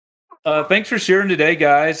Thanks for sharing today,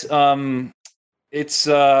 guys. It's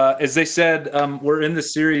as they said, we're in the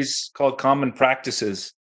series called Common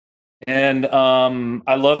Practices, and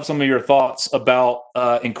I love some of your thoughts about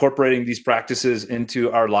incorporating these practices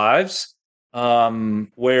into our lives,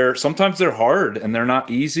 where sometimes they're hard and they're not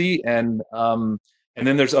easy, and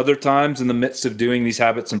then there's other times in the midst of doing these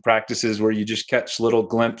habits and practices where you just catch little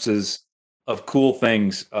glimpses of cool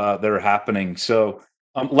things that are happening. So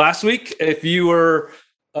last week, if you were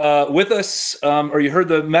with us or you heard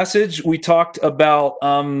the message, we talked about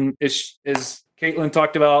as Caitlin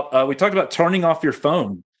talked about, we talked about turning off your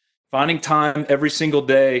phone, finding time every single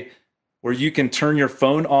day where you can turn your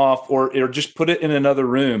phone off or just put it in another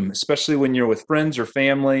room, especially when you're with friends or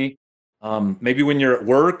family, maybe when you're at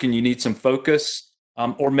work and you need some focus,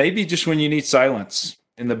 or maybe just when you need silence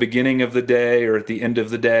in the beginning of the day or at the end of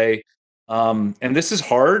the day. And this is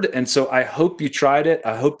hard. And so I hope you tried it.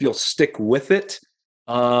 I hope you'll stick with it.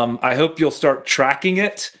 I hope you'll start tracking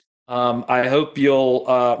it. I hope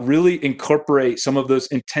you'll really incorporate some of those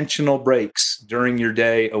intentional breaks during your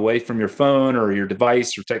day away from your phone or your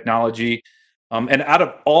device or technology. And out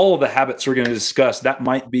of all of the habits we're going to discuss, that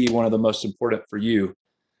might be one of the most important for you.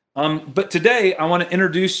 But today, I want to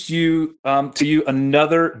introduce you to you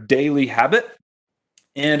another daily habit,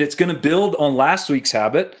 and it's going to build on last week's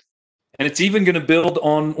habit, and it's even going to build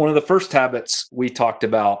on one of the first habits we talked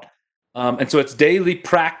about. And so it's daily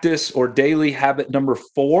practice or daily habit number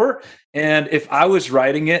 4. And if I was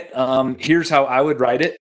writing it, here's how I would write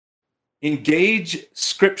it: engage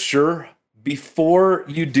scripture before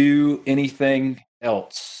you do anything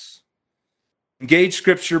else. Engage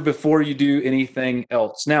scripture before you do anything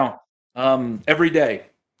else. Now, every day.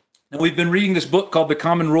 And we've been reading this book called The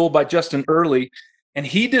Common Rule by Justin Earley, and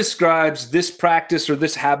he describes this practice or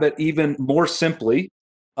this habit even more simply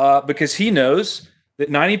because he knows that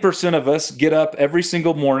 90% of us get up every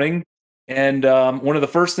single morning, and one of the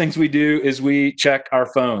first things we do is we check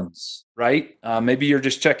our phones, right? Maybe you're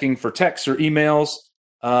just checking for texts or emails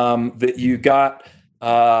that you got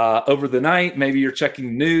over the night. Maybe you're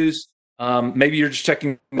checking news. Maybe you're just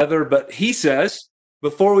checking weather. But he says,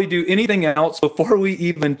 before we do anything else, before we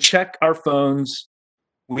even check our phones,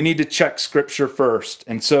 we need to check scripture first.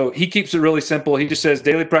 And so he keeps it really simple. He just says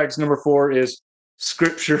daily practice number 4 is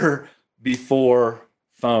scripture before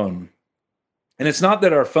phone. And it's not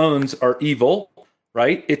that our phones are evil,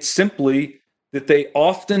 right? It's simply that they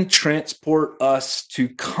often transport us to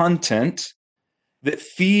content that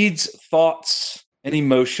feeds thoughts and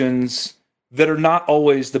emotions that are not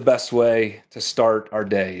always the best way to start our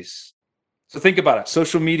days. So think about it.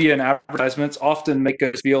 Social media and advertisements often make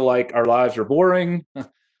us feel like our lives are boring,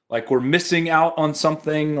 like we're missing out on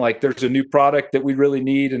something, like there's a new product that we really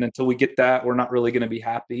need. And until we get that, we're not really going to be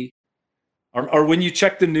happy. Or when you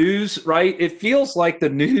check the news, right, it feels like the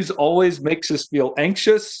news always makes us feel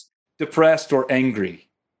anxious, depressed, or angry,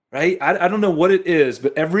 right? I don't know what it is,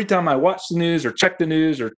 but every time I watch the news or check the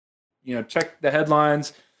news or check the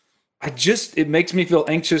headlines, it makes me feel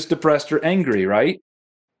anxious, depressed, or angry, right?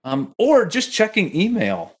 Or just checking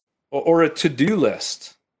email or a to-do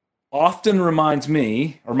list often reminds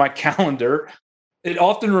me, or my calendar, it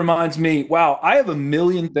often reminds me, wow, I have a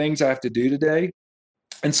million things I have to do today.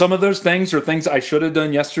 And some of those things are things I should have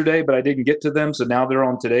done yesterday, but I didn't get to them. So now they're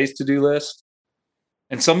on today's to do list.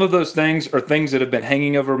 And some of those things are things that have been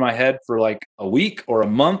hanging over my head for like a week or a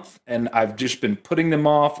month. And I've just been putting them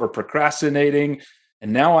off or procrastinating.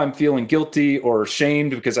 And now I'm feeling guilty or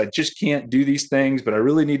ashamed because I just can't do these things, but I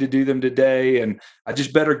really need to do them today. And I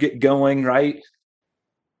just better get going, right?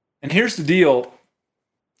 And here's the deal: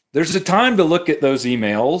 there's a time to look at those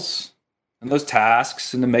emails and those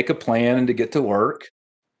tasks and to make a plan and to get to work.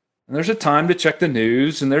 And there's a time to check the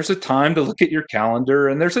news, and there's a time to look at your calendar,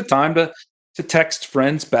 and there's a time to text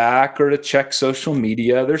friends back or to check social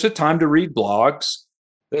media. There's a time to read blogs.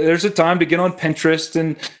 There's a time to get on Pinterest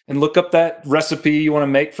and look up that recipe you want to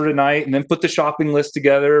make for tonight and then put the shopping list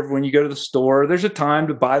together when you go to the store. There's a time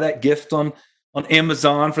to buy that gift on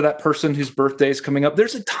Amazon for that person whose birthday is coming up.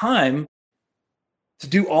 There's a time to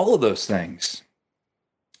do all of those things.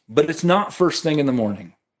 But it's not first thing in the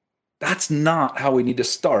morning. That's not how we need to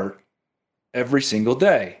start every single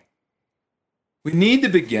day. We need to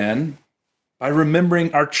begin by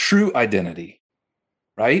remembering our true identity,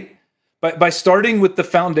 right? By starting with the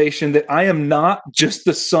foundation that I am not just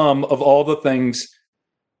the sum of all the things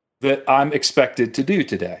that I'm expected to do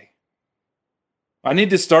today. I need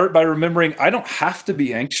to start by remembering I don't have to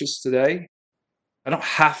be anxious today. I don't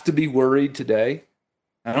have to be worried today.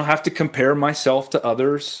 I don't have to compare myself to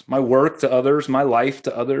others, my work to others, my life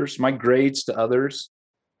to others, my grades to others,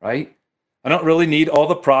 right? I don't really need all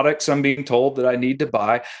the products I'm being told that I need to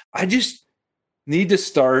buy. I just need to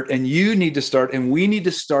start, and you need to start, and we need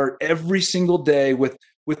to start every single day with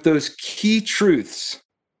those key truths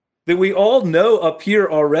that we all know up here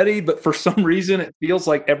already, but for some reason it feels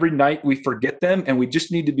like every night we forget them, and we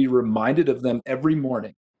just need to be reminded of them every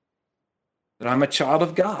morning. That I'm a child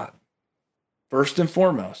of God, first and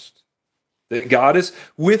foremost. That God is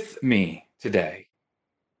with me today.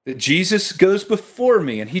 That Jesus goes before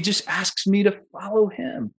me and he just asks me to follow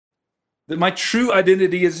him. That my true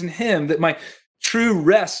identity is in him. That my true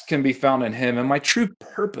rest can be found in him and my true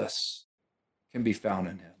purpose can be found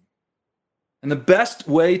in him. And the best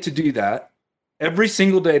way to do that every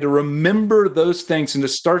single day, to remember those things and to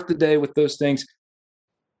start the day with those things,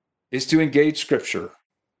 is to engage Scripture.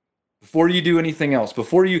 Before you do anything else,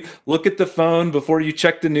 before you look at the phone, before you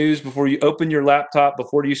check the news, before you open your laptop,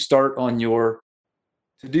 before you start on your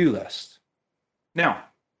to-do list. Now,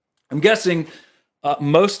 I'm guessing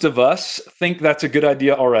most of us think that's a good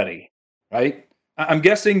idea already, right? I'm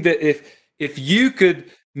guessing that if you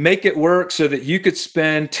could make it work so that you could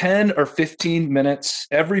spend 10 or 15 minutes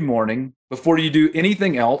every morning before you do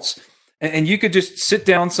anything else, and you could just sit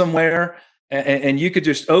down somewhere and you could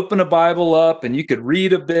just open a Bible up and you could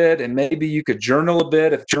read a bit, and maybe you could journal a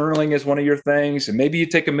bit if journaling is one of your things, and maybe you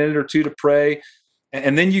take a minute or two to pray,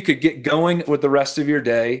 and then you could get going with the rest of your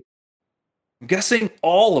day. I'm guessing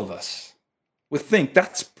all of us would think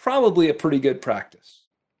that's probably a pretty good practice.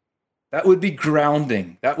 That would be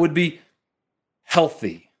grounding. That would be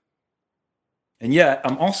healthy. And yet,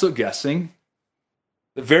 I'm also guessing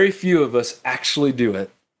that very few of us actually do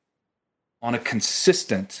it on a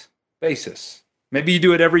consistent basis. Maybe you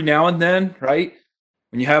do it every now and then, right?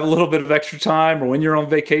 When you have a little bit of extra time, or when you're on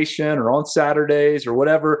vacation, or on Saturdays, or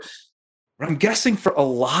whatever. But I'm guessing for a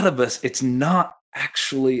lot of us, it's not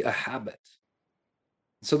actually a habit.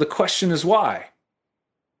 So the question is why?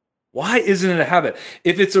 Why isn't it a habit?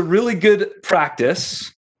 If it's a really good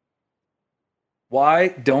practice, why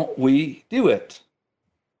don't we do it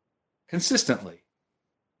consistently?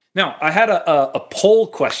 Now, I had a poll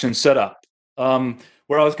question set up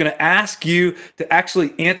where I was going to ask you to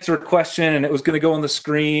actually answer a question, and it was going to go on the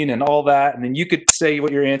screen and all that, and then you could say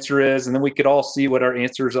what your answer is, and then we could all see what our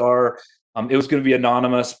answers are. It was going to be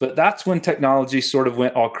anonymous, but that's when technology sort of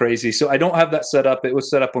went all crazy. So I don't have that set up. It was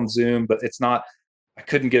set up on Zoom, but it's not, I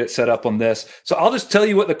couldn't get it set up on this. So I'll just tell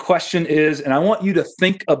you what the question is, and I want you to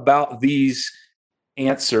think about these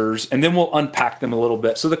answers, and then we'll unpack them a little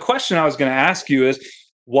bit. So the question I was going to ask you is,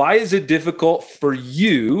 why is it difficult for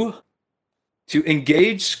you to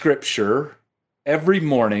engage Scripture every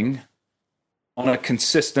morning on a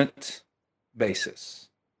consistent basis?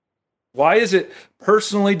 Why is it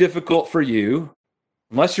personally difficult for you,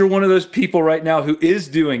 unless you're one of those people right now who is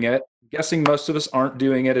doing it? I'm guessing most of us aren't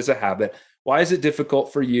doing it as a habit. Why is it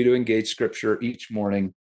difficult for you to engage Scripture each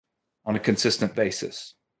morning on a consistent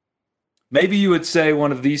basis? Maybe you would say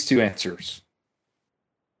one of these two answers.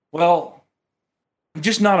 Well, I'm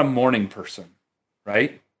just not a morning person,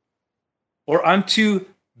 right? Or I'm too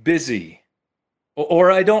busy,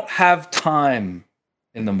 or I don't have time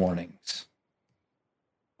in the mornings.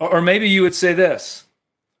 Or maybe you would say this,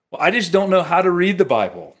 well, I just don't know how to read the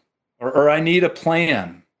Bible, or I need a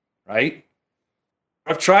plan, right?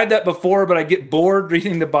 I've tried that before, but I get bored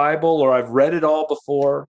reading the Bible, or I've read it all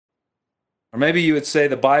before. Or maybe you would say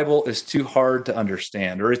the Bible is too hard to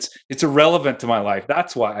understand, or it's irrelevant to my life.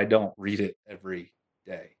 That's why I don't read it every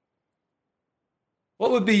day. What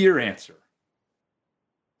would be your answer?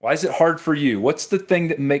 Why is it hard for you? What's the thing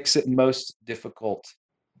that makes it most difficult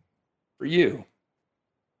for you?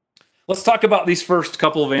 Let's talk about these first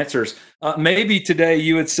couple of answers. Maybe today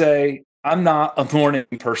you would say, I'm not a morning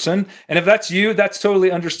person. And if that's you, that's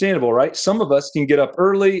totally understandable, right? Some of us can get up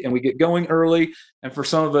early and we get going early. And for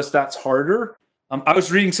some of us, that's harder. I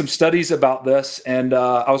was reading some studies about this, and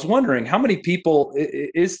I was wondering how many people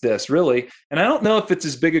is this really? And I don't know if it's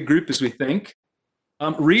as big a group as we think.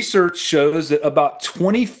 Research shows that about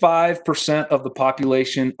 25% of the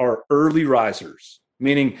population are early risers,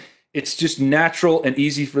 meaning it's just natural and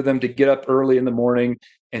easy for them to get up early in the morning.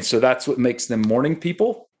 And so that's what makes them morning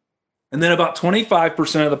people. And then about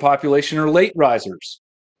 25% of the population are late risers.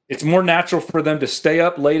 It's more natural for them to stay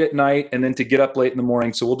up late at night and then to get up late in the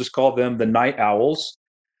morning. So we'll just call them the night owls.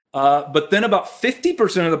 But then about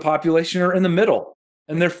 50% of the population are in the middle,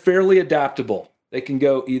 and they're fairly adaptable. They can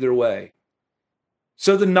go either way.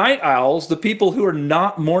 So the night owls, the people who are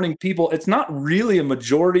not morning people, it's not really a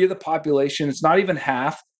majority of the population. It's not even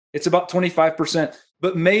half. It's about 25%.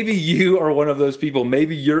 But maybe you are one of those people.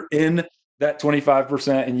 Maybe you're in that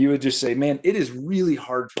 25%, and you would just say, man, it is really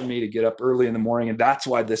hard for me to get up early in the morning, and that's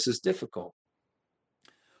why this is difficult.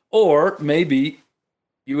 Or maybe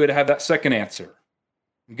you would have that second answer.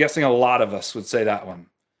 I'm guessing a lot of us would say that one.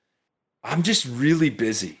 I'm just really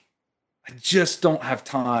busy. I just don't have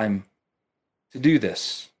time to do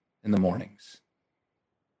this in the mornings.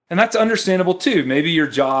 And that's understandable too. Maybe your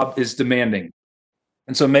job is demanding.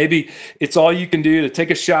 And so maybe it's all you can do to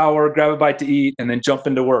take a shower, grab a bite to eat, and then jump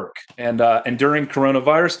into work. And during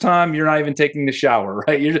coronavirus time, you're not even taking the shower,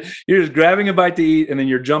 right? You're just grabbing a bite to eat, and then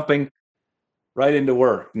you're jumping right into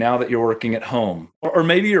work now that you're working at home. Or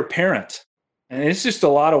maybe you're a parent, and it's just a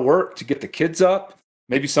lot of work to get the kids up.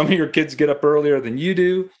 Maybe some of your kids get up earlier than you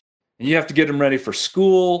do, and you have to get them ready for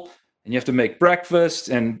school, and you have to make breakfast.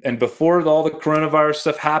 And before all the coronavirus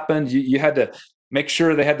stuff happened, you had to make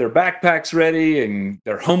sure they had their backpacks ready and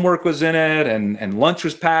their homework was in it, and lunch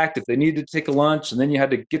was packed if they needed to take a lunch. And then you had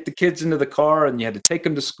to get the kids into the car and you had to take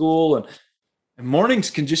them to school. And mornings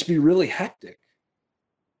can just be really hectic.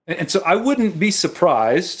 And so I wouldn't be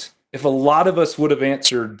surprised if a lot of us would have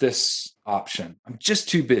answered this option. I'm just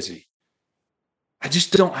too busy. I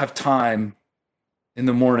just don't have time in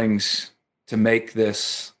the mornings to make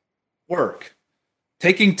this work.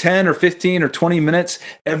 Taking 10 or 15 or 20 minutes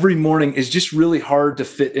every morning is just really hard to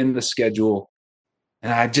fit in the schedule.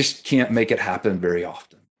 And I just can't make it happen very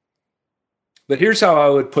often. But here's how I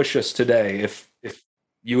would push us today if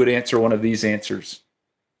you would answer one of these answers.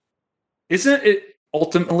 Isn't it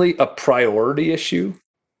ultimately a priority issue?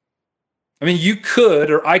 I mean, you could,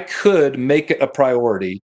 or I could make it a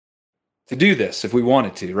priority to do this if we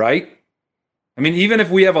wanted to, right? I mean, even if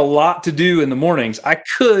we have a lot to do in the mornings, I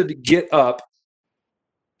could get up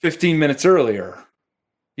 15 minutes earlier.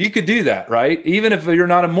 You could do that, right? Even if you're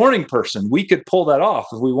not a morning person, we could pull that off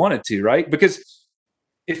if we wanted to, right? Because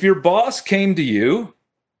if your boss came to you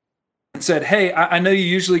and said, hey, I know you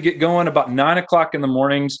usually get going about 9 o'clock in the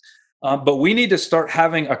mornings, but we need to start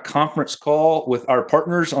having a conference call with our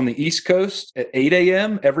partners on the East Coast at 8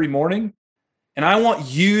 a.m. every morning. And I want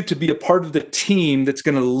you to be a part of the team that's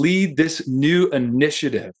going to lead this new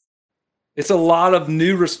initiative. It's a lot of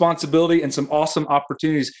new responsibility and some awesome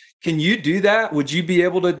opportunities. Can you do that? Would you be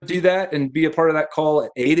able to do that and be a part of that call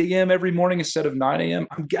at 8 a.m. every morning instead of 9 a.m.?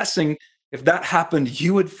 I'm guessing if that happened,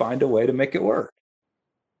 you would find a way to make it work.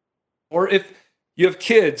 Or if you have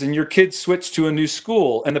kids and your kids switch to a new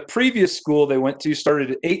school and the previous school they went to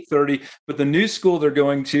started at 8:30, but the new school they're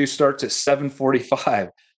going to starts at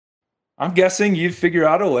 7:45. I'm guessing you'd figure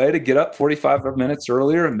out a way to get up 45 minutes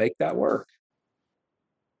earlier and make that work.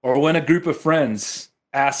 Or when a group of friends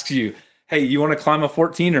asks you, hey, you want to climb a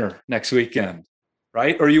 14er next weekend,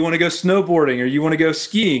 right? Or you want to go snowboarding or you want to go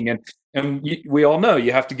skiing. We all know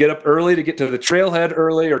you have to get up early to get to the trailhead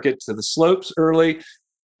early or get to the slopes early.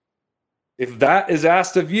 If that is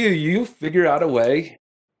asked of you, you figure out a way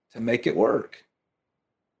to make it work.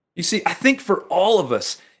 You see, I think for all of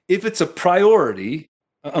us, if it's a priority,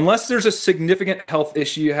 unless there's a significant health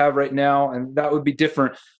issue you have right now, and that would be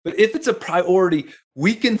different. But if it's a priority,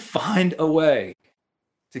 we can find a way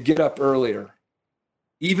to get up earlier,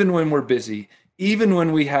 even when we're busy, even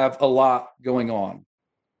when we have a lot going on.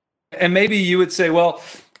 And maybe you would say, well,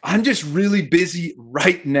 I'm just really busy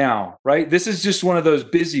right now, right? This is just one of those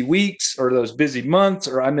busy weeks or those busy months,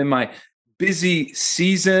 or I'm in my busy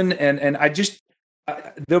season. And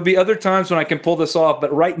there'll be other times when I can pull this off,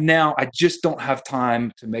 but right now I just don't have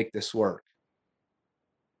time to make this work.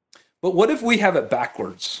 But what if we have it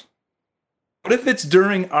backwards? What if it's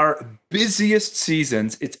during our busiest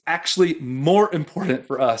seasons, it's actually more important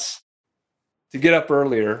for us to get up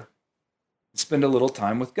earlier and spend a little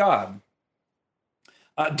time with God?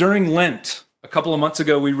 During Lent, a couple of months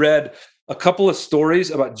ago, we read a couple of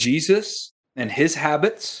stories about Jesus and his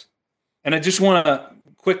habits. And I just want to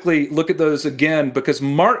quickly look at those again because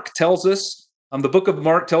Mark tells us, the book of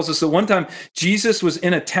Mark tells us that one time Jesus was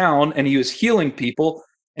in a town and he was healing people.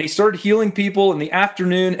 And he started healing people in the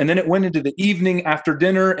afternoon, and then it went into the evening after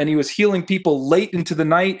dinner, and he was healing people late into the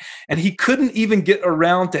night. And he couldn't even get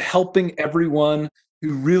around to helping everyone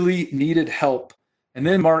who really needed help. And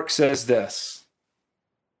then Mark says this,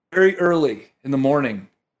 very early in the morning,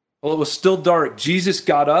 while it was still dark, Jesus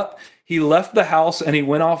got up, he left the house, and he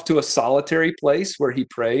went off to a solitary place where he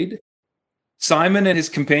prayed. Simon and his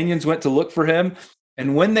companions went to look for him,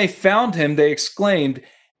 and when they found him, they exclaimed,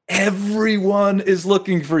 everyone is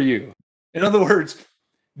looking for you. In other words,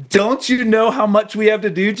 don't you know how much we have to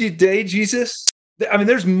do today, Jesus? I mean,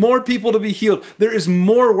 there's more people to be healed. There is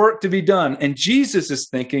more work to be done. And Jesus is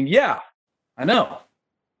thinking, yeah, I know.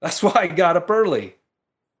 That's why I got up early.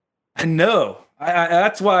 I know.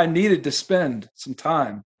 That's why I needed to spend some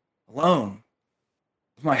time alone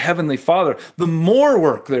with my Heavenly Father. The more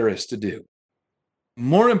work there is to do, the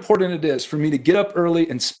more important it is for me to get up early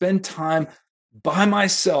and spend time by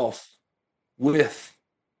myself with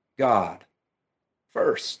God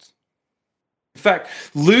first. In fact,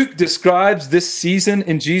 Luke describes this season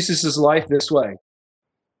in Jesus' life this way.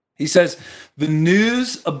 He says, the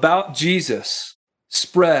news about Jesus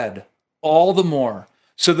spread all the more,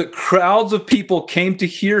 so that crowds of people came to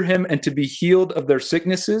hear him and to be healed of their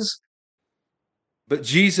sicknesses. But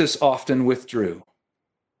Jesus often withdrew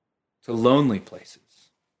to lonely places,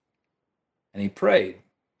 and he prayed.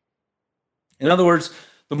 In other words,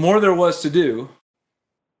 the more there was to do,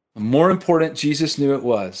 the more important Jesus knew it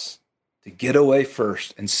was to get away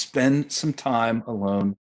first and spend some time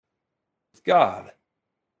alone with God.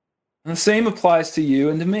 And the same applies to you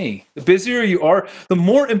and to me. The busier you are, the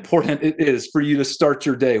more important it is for you to start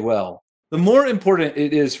your day well. The more important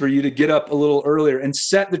it is for you to get up a little earlier and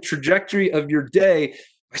set the trajectory of your day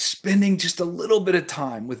by spending just a little bit of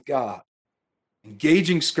time with God,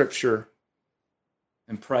 engaging Scripture,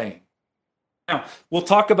 and praying. Now, we'll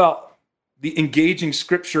talk about the engaging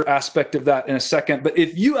Scripture aspect of that in a second, but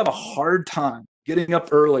if you have a hard time getting up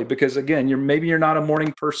early because, again, maybe you're not a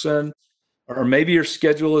morning person, or maybe your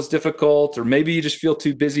schedule is difficult, or maybe you just feel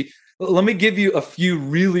too busy, let me give you a few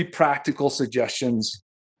really practical suggestions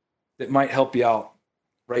that might help you out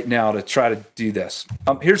right now to try to do this.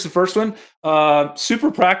 Here's the first one.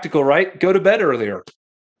 Super practical, right? Go to bed earlier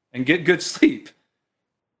and get good sleep.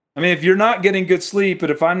 I mean, if you're not getting good sleep,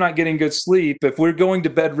 but if I'm not getting good sleep, if we're going to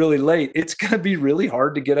bed really late, it's going to be really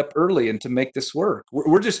hard to get up early and to make this work.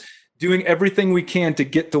 We're just doing everything we can to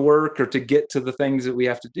get to work or to get to the things that we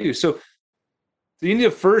have to do. So you need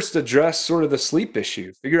to first address sort of the sleep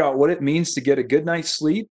issue, figure out what it means to get a good night's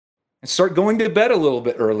sleep, and start going to bed a little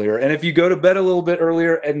bit earlier. And if you go to bed a little bit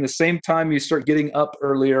earlier and the same time you start getting up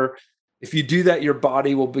earlier, if you do that, your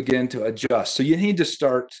body will begin to adjust. So you need to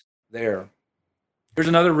start there. Here's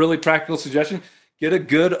another really practical suggestion. Get a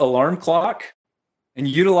good alarm clock and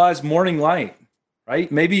utilize morning light,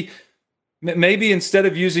 right? Maybe instead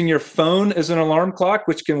of using your phone as an alarm clock,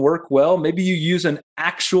 which can work well, maybe you use an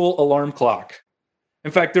actual alarm clock. In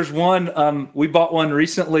fact, there's one, we bought one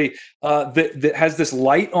recently that has this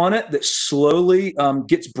light on it that slowly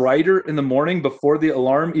gets brighter in the morning before the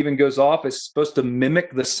alarm even goes off. It's supposed to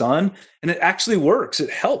mimic the sun, and it actually works. It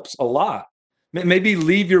helps a lot. Maybe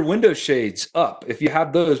leave your window shades up if you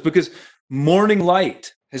have those, because morning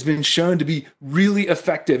light has been shown to be really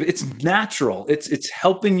effective. It's natural. It's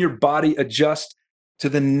helping your body adjust to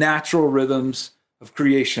the natural rhythms of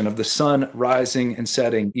creation, of the sun rising and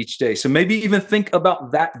setting each day. So maybe even think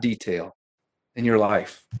about that detail in your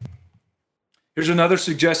life. Here's another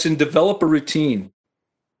suggestion. Develop a routine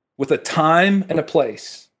with a time and a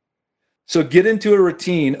place. So get into a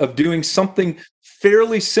routine of doing something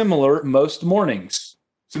fairly similar most mornings.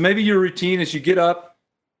 So maybe your routine is you get up,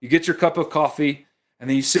 you get your cup of coffee, and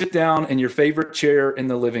then you sit down in your favorite chair in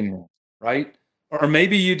the living room, right? Or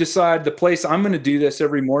maybe you decide the place I'm going to do this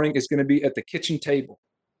every morning is going to be at the kitchen table.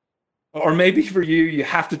 Or maybe for you, you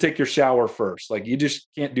have to take your shower first. Like you just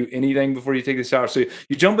can't do anything before you take the shower. So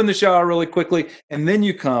you jump in the shower really quickly, and then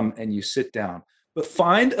you come and you sit down. But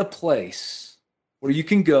find a place where you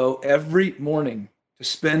can go every morning to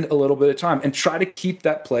spend a little bit of time, and try to keep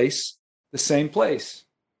that place the same place.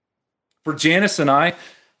 For Janice and I,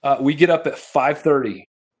 we get up at 5:30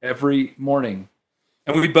 every morning.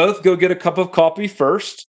 And we both go get a cup of coffee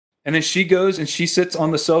first, and then she goes and she sits on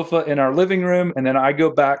the sofa in our living room, and then I go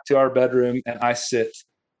back to our bedroom and I sit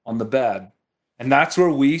on the bed. And that's where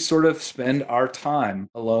we sort of spend our time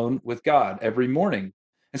alone with God every morning.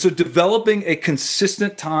 And so developing a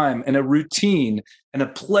consistent time and a routine and a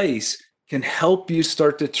place can help you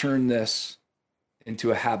start to turn this into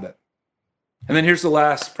a habit. And then here's the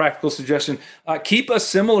last practical suggestion. Keep a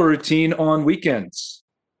similar routine on weekends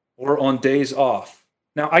or on days off.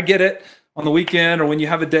 Now, I get it. On the weekend or when you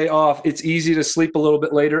have a day off, it's easy to sleep a little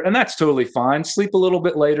bit later, and that's totally fine. Sleep a little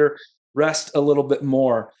bit later, rest a little bit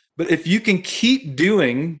more. But if you can keep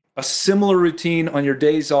doing a similar routine on your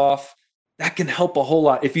days off, that can help a whole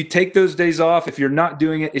lot. If you take those days off, if you're not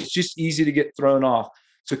doing it, it's just easy to get thrown off.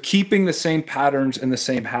 So keeping the same patterns and the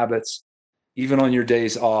same habits, even on your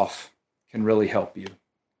days off, can really help you.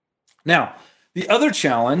 Now, the other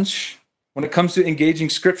challenge when it comes to engaging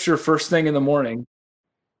Scripture first thing in the morning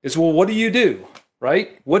is, well, what do you do,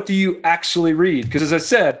 right? What do you actually read? Because as I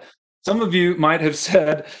said, some of you might have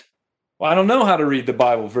said, well, I don't know how to read the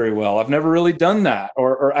Bible very well. I've never really done that.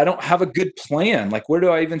 Or I don't have a good plan. Like, where do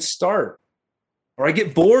I even start? Or I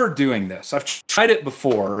get bored doing this. I've tried it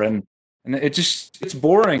before and and it's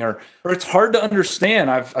boring, or it's hard to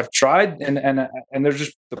understand. I've tried, and there's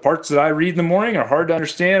just the parts that I read in the morning are hard to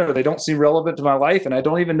understand, or they don't seem relevant to my life, and I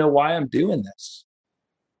don't even know why I'm doing this.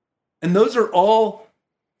 And those are all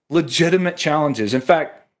legitimate challenges. In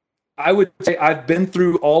fact, I would say I've been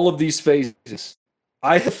through all of these phases.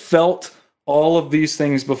 I have felt all of these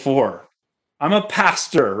things before. I'm a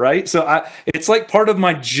pastor, right? So it's like part of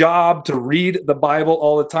my job to read the Bible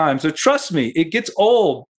all the time. So trust me, it gets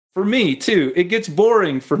old for me too. It gets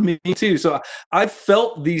boring for me too. So I've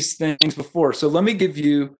felt these things before. So let me give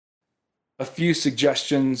you a few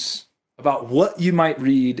suggestions about what you might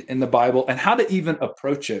read in the Bible and how to even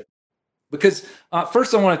approach it. Because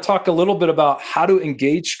first, I want to talk a little bit about how to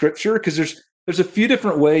engage Scripture, because there's a few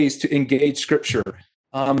different ways to engage Scripture.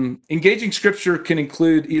 Engaging Scripture can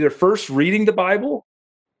include either first reading the Bible,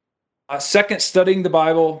 second studying the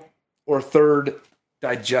Bible, or third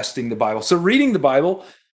digesting the Bible. So reading the Bible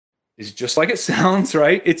is just like it sounds,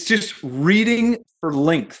 right? It's just reading for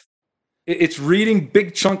length. It's reading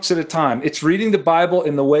big chunks at a time. It's reading the Bible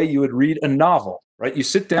in the way you would read a novel, right? You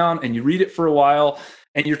sit down and you read it for a while,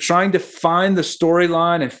 and you're trying to find the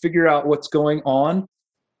storyline and figure out what's going on.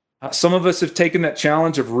 Some of us have taken that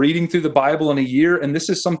challenge of reading through the Bible in a year, and this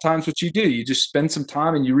is sometimes what you do. You just spend some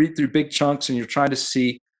time and you read through big chunks, and you're trying to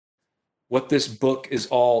see what this book is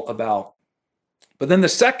all about. But then the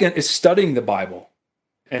second is studying the Bible,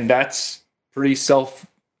 and that's pretty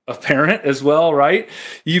self-apparent as well, right?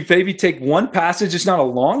 You maybe take one passage. It's not a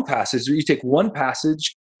long passage, but you take one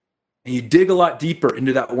passage and you dig a lot deeper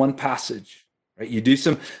into that one passage. Right? You do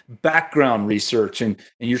some background research, and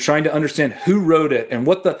you're trying to understand who wrote it and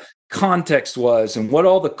what the context was and what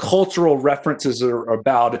all the cultural references are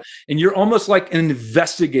about. And you're almost like an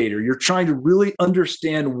investigator. You're trying to really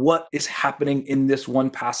understand what is happening in this one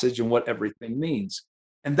passage and what everything means.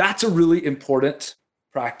 And that's a really important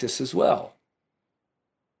practice as well.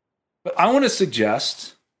 But I want to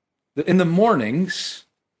suggest that in the mornings,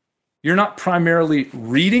 you're not primarily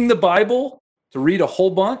reading the Bible to read a whole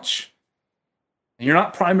bunch, and you're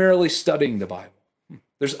not primarily studying the Bible.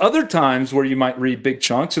 There's other times where you might read big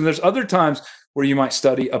chunks, and there's other times where you might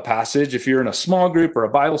study a passage if you're in a small group or a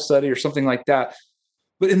Bible study or something like that.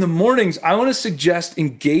 But in the mornings, I want to suggest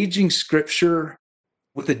engaging Scripture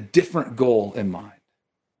with a different goal in mind.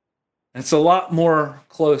 And it's a lot more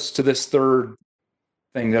close to this third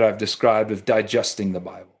thing that I've described of digesting the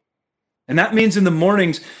Bible. And that means in the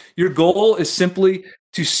mornings, your goal is simply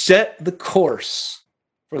to set the course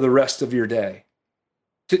for the rest of your day.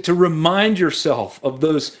 To remind yourself of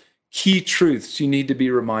those key truths you need to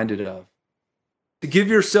be reminded of. To give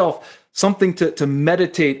yourself something to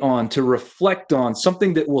meditate on, to reflect on,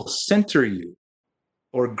 something that will center you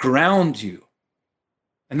or ground you.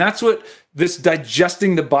 And that's what this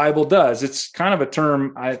digesting the Bible does. It's kind of a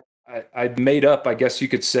term I made up, I guess you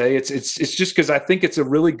could say. It's just because I think it's a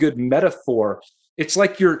really good metaphor. It's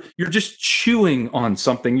like you're just chewing on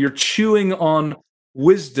something. You're chewing on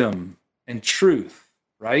wisdom and truth.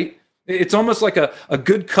 Right? It's almost like a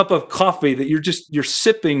good cup of coffee that you're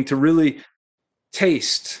sipping to really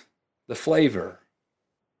taste the flavor.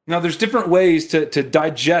 Now, there's different ways to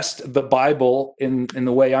digest the Bible in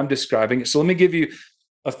the way I'm describing it. So let me give you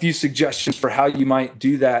a few suggestions for how you might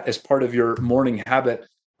do that as part of your morning habit.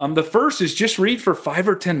 The first is just read for 5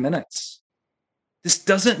 or 10 minutes. This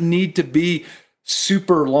doesn't need to be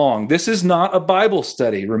super long. This is not a Bible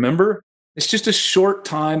study, remember? It's just a short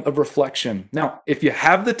time of reflection. Now, if you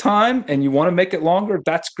have the time and you want to make it longer,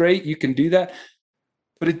 that's great. You can do that.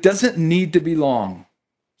 But it doesn't need to be long.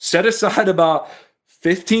 Set aside about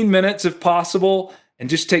 15 minutes if possible, and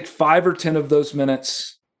just take 5 or 10 of those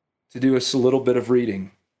minutes to do a little bit of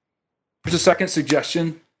reading. Here's a second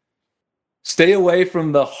suggestion. Stay away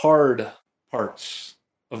from the hard parts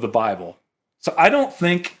of the Bible. So I don't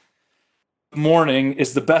think morning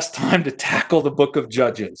is the best time to tackle the book of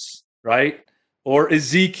Judges, right? Or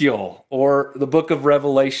Ezekiel, or the book of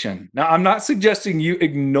Revelation. Now, I'm not suggesting you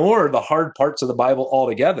ignore the hard parts of the Bible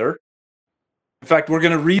altogether. In fact, we're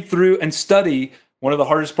going to read through and study one of the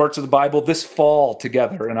hardest parts of the Bible this fall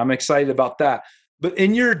together, and I'm excited about that. But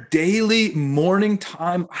in your daily morning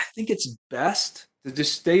time, I think it's best to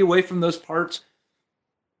just stay away from those parts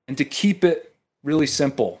and to keep it really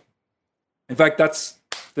simple. In fact, that's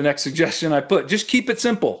the next suggestion I put. Just keep it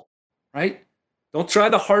simple, right? Don't try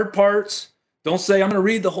the hard parts. Don't say, I'm going to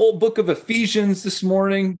read the whole book of Ephesians this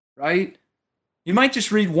morning, right? You might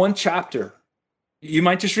just read one chapter. You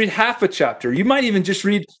might just read half a chapter. You might even just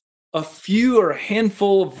read a few or a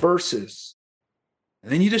handful of verses.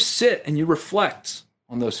 And then you just sit and you reflect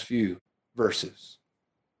on those few verses.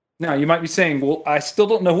 Now, you might be saying, well, I still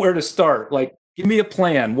don't know where to start. Like, Give me a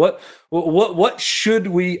plan. What should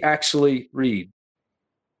we actually read?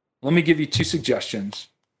 Let me give you two suggestions.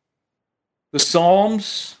 The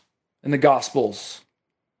Psalms and the Gospels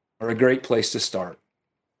are a great place to start.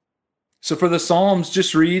 So for the Psalms,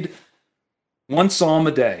 just read one psalm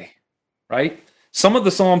a day, right? Some of the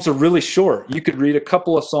Psalms are really short. You could read a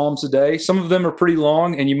couple of Psalms a day. Some of them are pretty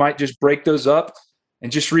long, and you might just break those up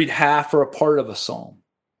and just read half or a part of a psalm.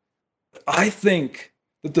 I think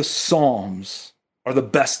that the Psalms are the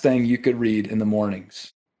best thing you could read in the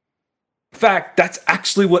mornings. In fact, that's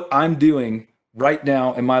actually what I'm doing right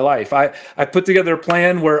now in my life. I put together a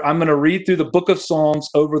plan where I'm going to read through the book of Psalms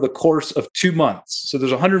over the course of 2 months. So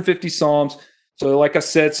there's 150 Psalms. So like I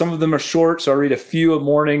said, some of them are short, so I read a few a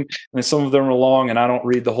morning, and then some of them are long, and I don't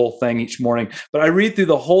read the whole thing each morning. But I read through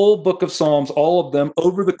the whole book of Psalms, all of them,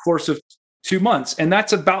 over the course of 2 months. And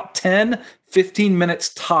that's about 10, 15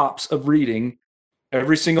 minutes tops of reading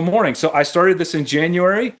every single morning. So I started this in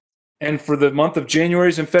January, and for the month of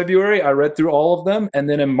January and February, I read through all of them. And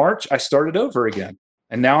then in March, I started over again.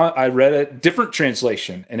 And now I read a different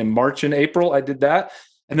translation. And in March and April, I did that.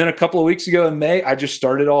 And then a couple of weeks ago in May, I just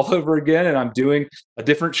started all over again, and I'm doing a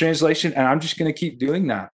different translation. And I'm just going to keep doing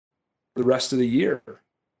that for the rest of the year.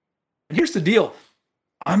 And here's the deal.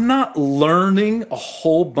 I'm not learning a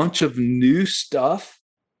whole bunch of new stuff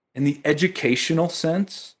in the educational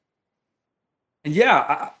sense. And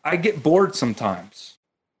yeah, I get bored sometimes.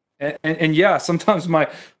 And yeah, sometimes my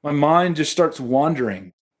mind just starts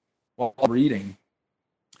wandering while I'm reading.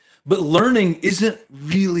 But learning isn't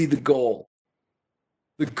really the goal.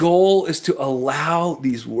 The goal is to allow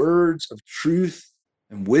these words of truth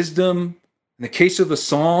and wisdom, in the case of the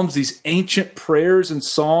Psalms, these ancient prayers and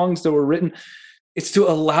songs that were written, it's to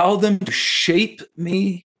allow them to shape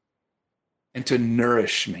me and to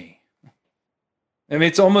nourish me. I mean,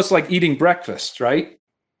 it's almost like eating breakfast, right?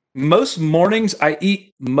 Most mornings I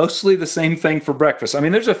eat mostly the same thing for breakfast. I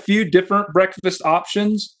mean, there's a few different breakfast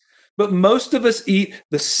options, but most of us eat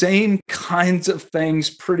the same kinds of things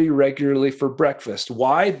pretty regularly for breakfast.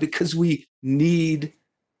 Why? Because we need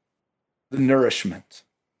the nourishment.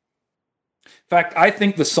 In fact, I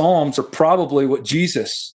think the Psalms are probably what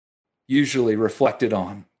Jesus usually reflected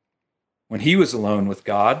on when he was alone with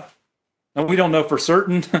God. Now, we don't know for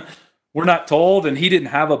certain. We're not told, and he didn't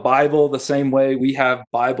have a Bible the same way we have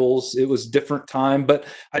Bibles. It was a different time. But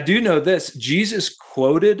I do know this. Jesus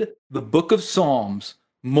quoted the book of Psalms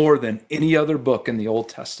more than any other book in the Old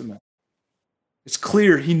Testament. It's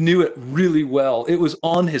clear he knew it really well. It was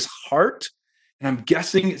on his heart, and I'm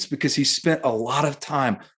guessing it's because he spent a lot of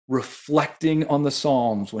time reflecting on the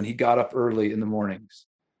Psalms when he got up early in the mornings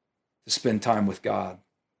to spend time with God.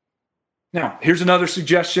 Now, here's another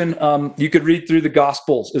suggestion. You could read through the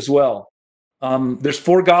Gospels as well. There's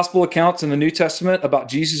 4 Gospel accounts in the New Testament about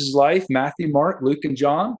Jesus' life: Matthew, Mark, Luke, and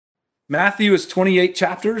John. Matthew is 28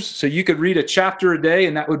 chapters, so you could read a chapter a day,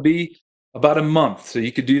 and that would be about a month. So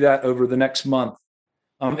you could do that over the next month.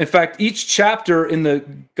 In fact, each chapter in the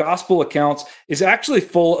Gospel accounts is actually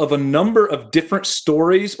full of a number of different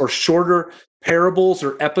stories or shorter parables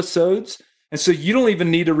or episodes. And so you don't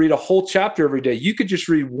even need to read a whole chapter every day. You could just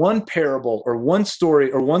read one parable or one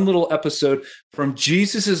story or one little episode from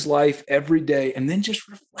Jesus's life every day and then just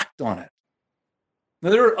reflect on it. Now,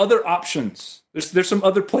 there are other options. There's some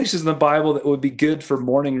other places in the Bible that would be good for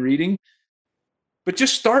morning reading. But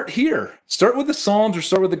just start here. Start with the Psalms or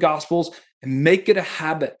start with the Gospels and make it a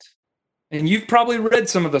habit. And you've probably read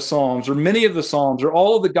some of the Psalms or many of the Psalms or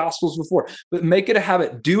all of the Gospels before, but make it a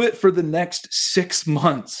habit. Do it for the next 6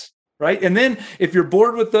 months. Right? And then if you're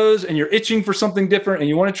bored with those and you're itching for something different and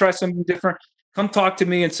you want to try something different, come talk to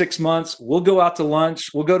me in 6 months. We'll go out to lunch.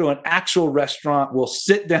 We'll go to an actual restaurant. We'll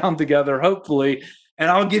sit down together, hopefully, and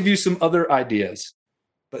I'll give you some other ideas.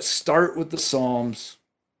 But start with the Psalms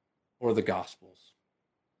or the Gospels.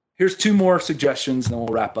 Here's 2 more suggestions, and then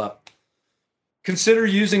we'll wrap up. Consider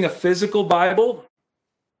using a physical Bible.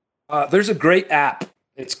 There's a great app.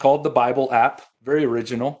 It's called the Bible app. Very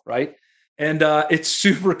original, right? And it's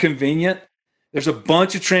super convenient. There's a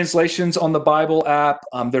bunch of translations on the Bible app.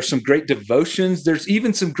 There's some great devotions. There's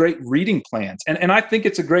even some great reading plans. And I think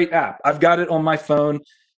it's a great app. I've got it on my phone,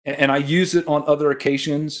 and I use it on other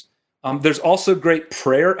occasions. There's also great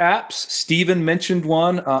prayer apps. Stephen mentioned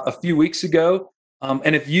one a few weeks ago.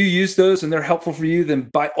 And if you use those and they're helpful for you, then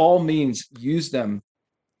by all means, use them.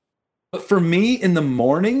 But for me, in the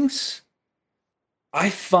mornings, I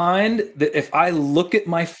find that if I look at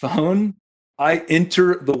my phone, I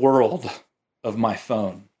enter the world of my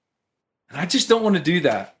phone. And I just don't want to do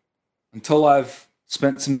that until I've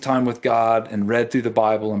spent some time with God and read through the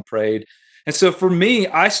Bible and prayed. And so for me,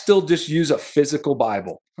 I still just use a physical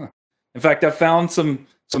Bible. In fact, I found some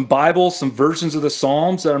Bibles, some versions of the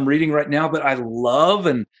Psalms that I'm reading right now that I love,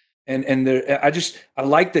 I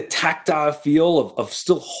like the tactile feel of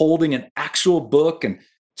still holding an actual book and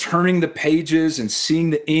turning the pages and seeing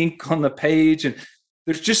the ink on the page. And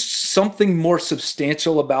there's just something more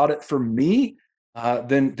substantial about it for me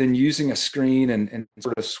than using a screen and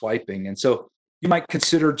sort of swiping. And so you might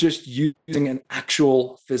consider just using an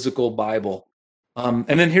actual physical Bible. And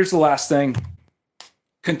then here's the last thing: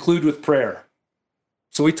 conclude with prayer.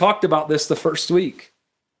 So we talked about this the first week.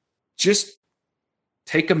 Just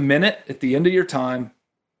take a minute at the end of your time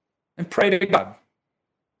and pray to God.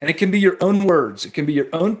 And it can be your own words, it can be your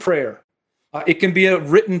own prayer, it can be a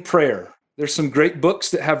written prayer. There's some great books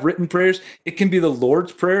that have written prayers. It can be the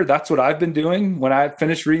Lord's Prayer. That's what I've been doing. When I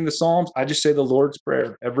finish reading the Psalms, I just say the Lord's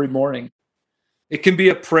Prayer every morning. It can be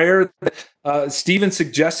a prayer. Stephen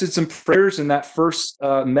suggested some prayers in that first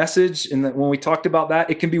message, and when we talked about that,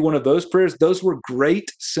 it can be one of those prayers. Those were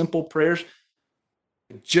great, simple prayers.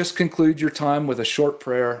 Just conclude your time with a short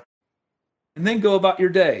prayer, and then go about your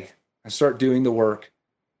day and start doing the work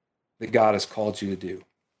that God has called you to do.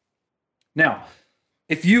 Now,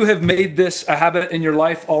 if you have made this a habit in your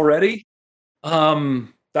life already,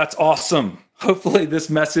 that's awesome. Hopefully, this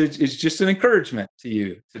message is just an encouragement to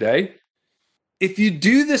you today. If you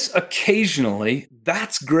do this occasionally,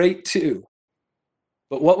 that's great too.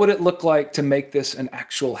 But what would it look like to make this an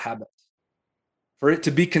actual habit? For it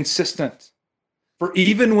to be consistent. For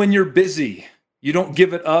even when you're busy, you don't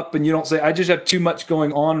give it up and you don't say, I just have too much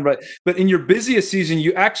going on. Right? But in your busiest season,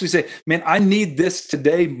 you actually say, man, I need this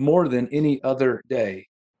today more than any other day.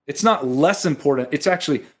 It's not less important. It's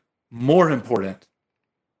actually more important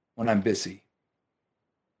when I'm busy.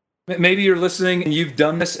 Maybe you're listening and you've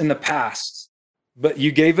done this in the past, but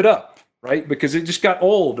you gave it up, right? Because it just got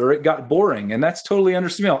old or it got boring. And that's totally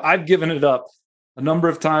understandable. I've given it up a number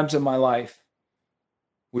of times in my life.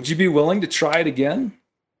 Would you be willing to try it again?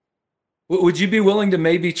 Would you be willing to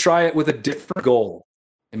maybe try it with a different goal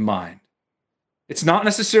in mind? It's not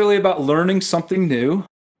necessarily about learning something new.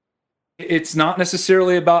 It's not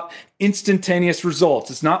necessarily about instantaneous results.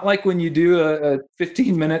 It's not like when you do a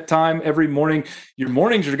 15-minute time every morning, your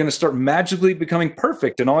mornings are going to start magically becoming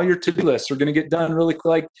perfect and all your to-do lists are going to get done really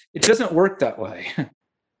quick. It doesn't work that way.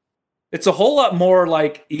 It's a whole lot more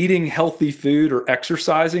like eating healthy food or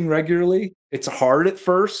exercising regularly. It's hard at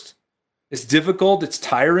first. It's difficult. It's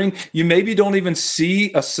tiring. You maybe don't even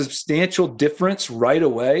see a substantial difference right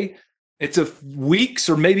away. It's weeks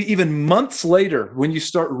or maybe even months later when you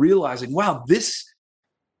start realizing, wow, this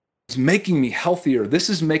is making me healthier. This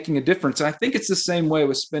is making a difference. And I think it's the same way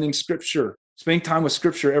with spending time with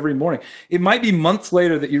scripture every morning. It might be months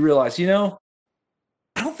later that you realize, I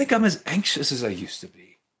don't think I'm as anxious as I used to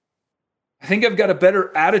be. I think I've got a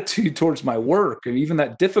better attitude towards my work and even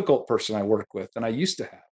that difficult person I work with than I used to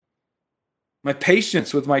have. My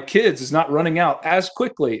patience with my kids is not running out as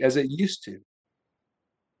quickly as it used to.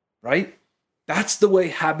 Right? That's the way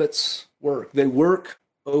habits work. They work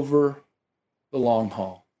over the long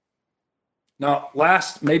haul. Now,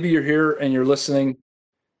 maybe you're here and you're listening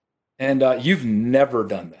and you've never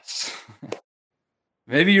done this.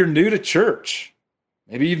 Maybe you're new to church.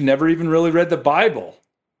 Maybe you've never even really read the Bible,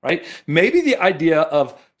 right? Maybe the idea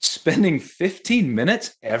of spending 15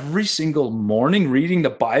 minutes every single morning reading the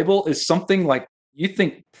Bible is something like you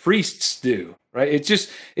think priests do, right? It's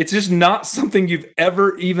just not something you've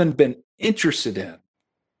ever even been interested in.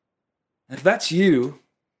 And if that's you,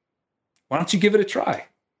 why don't you give it a try?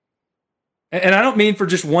 And I don't mean for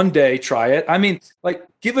just one day, try it. I mean, like,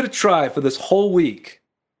 give it a try for this whole week.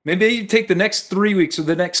 Maybe you take the next 3 weeks or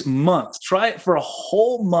the next month. Try it for a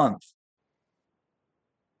whole month.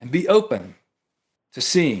 And be open to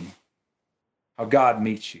seeing how God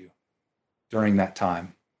meets you during that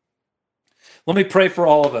time. Let me pray for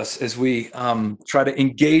all of us as we try to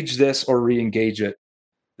engage this or re-engage it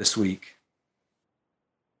this week.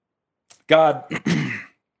 God,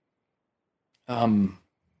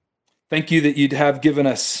 thank you that you'd have given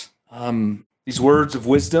us these words of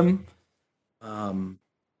wisdom,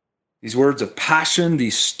 these words of passion,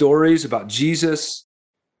 these stories about Jesus,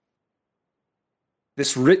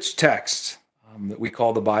 this rich text that we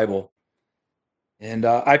call the Bible. And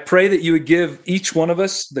I pray that you would give each one of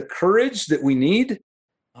us the courage that we need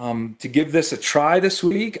to give this a try this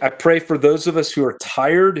week. I pray for those of us who are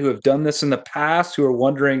tired, who have done this in the past, who are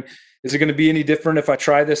wondering, is it going to be any different if I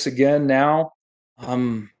try this again now?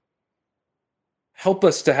 Help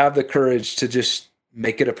us to have the courage to just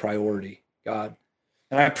make it a priority, God.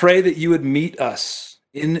 And I pray that you would meet us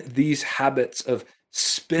in these habits of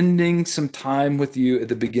spending some time with you at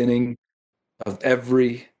the beginning of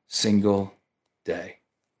every single day.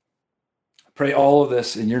 Pray all of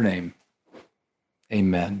this in your name.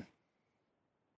 Amen.